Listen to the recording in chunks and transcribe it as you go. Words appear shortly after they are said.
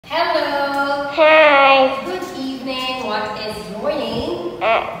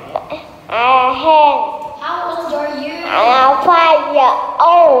I'm Khang. How old are you? I'm 5 years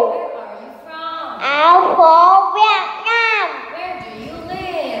old. Where are you from? I'm from Vietnam. Where do you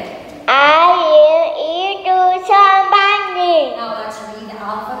live? I live in P2A33. Now let's read the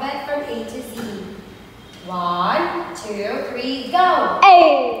alphabet from A to Z. 1, 2, 3, go! A,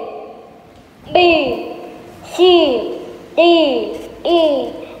 B, C, D, E,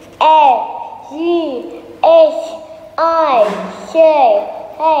 F, G, H, I, J,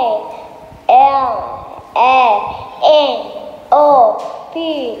 K, L, M, N, O, P,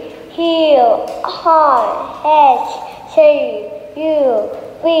 Q, R, S, T, U,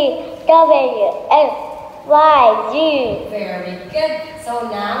 V, W, X, Y, Z. Very good. So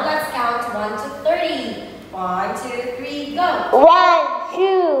now let's count 1 to 30. 1, 2, 3, go! 1,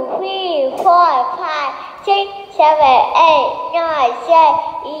 2, 3, 4, 5, 6, 7, 8, 9, 10,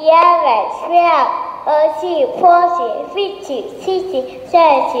 11, 12, 13, 14, 15, 16,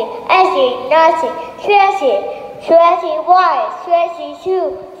 17, 18, 19, 20, 21,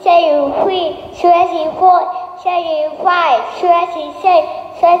 22, 23, 24, 25,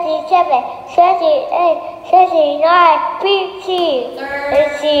 26, 27, 28, 29, 50,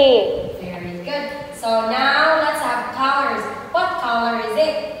 30. Very good. So now let's have colors. What color is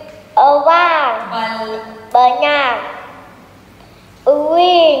it? Vàng, banana,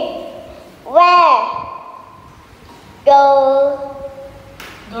 green, red, gold.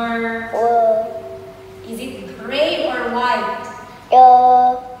 Is it gray or white?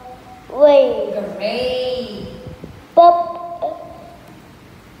 Green, Gray. purple,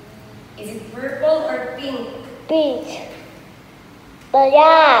 Is it purple or pink? peach,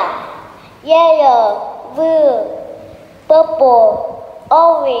 brown, yellow, blue, purple,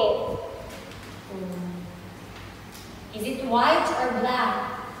 orange. Is it white or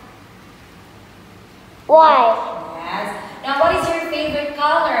black? White. Yes. Now what is your favorite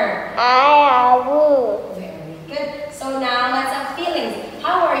color? I am blue. Very good. So now let's have feelings.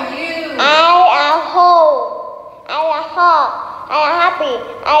 How are you? I am whole. I am hot. I am happy.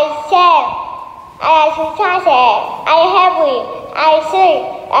 I am sad. I am excited. I am happy. I am sick.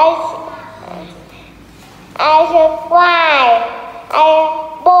 I survive. I am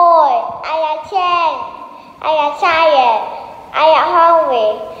bored. I am sad. I am tired. I am hungry.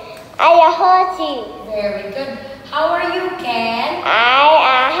 I am hungry. Very good. How are you, Ken? I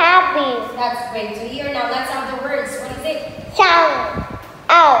am happy. That's great to hear. Now let's have the words. What is it? Chang,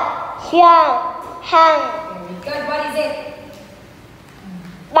 ao, xiang, hang, Very good. What is it?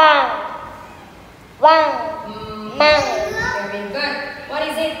 bang, wang, mang, Very good. What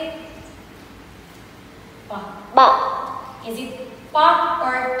is it? bọc, Is it pop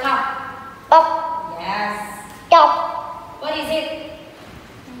or cup? bọc, Yes. chọc, What is it?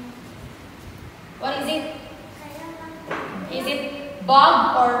 What is it? Is it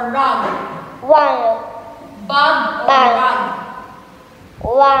bog or rug? quăng, Bog or Bag. rug?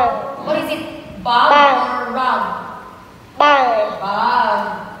 quăng, What is it? Bog Bag. or rug? bằng, Bog.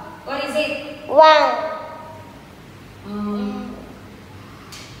 What is it? quăng,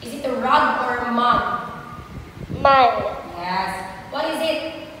 Is it a rug or a mug? màn, Yes. What is it?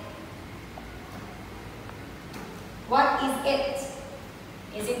 What is it?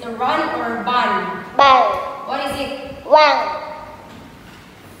 Is it a run or a bun? bằng, What is it? quăng,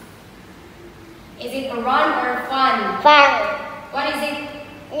 Is it a run or fun? vàng, What is it?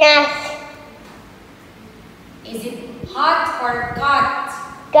 nas, Is it hot or cut?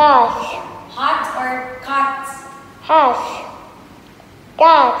 gas, Hot or cut? hash,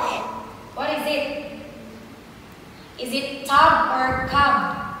 gas, What is it? Is it tub or cub?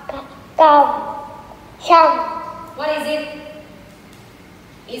 công, xong, What is it?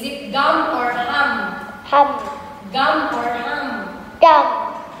 Is it gum or hum? hầm, Gum or hum? trầm,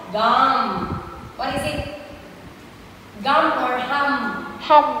 Gum. What is it? Gum or hum?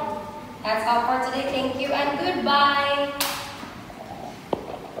 hầm. That's all for today. Thank you and goodbye.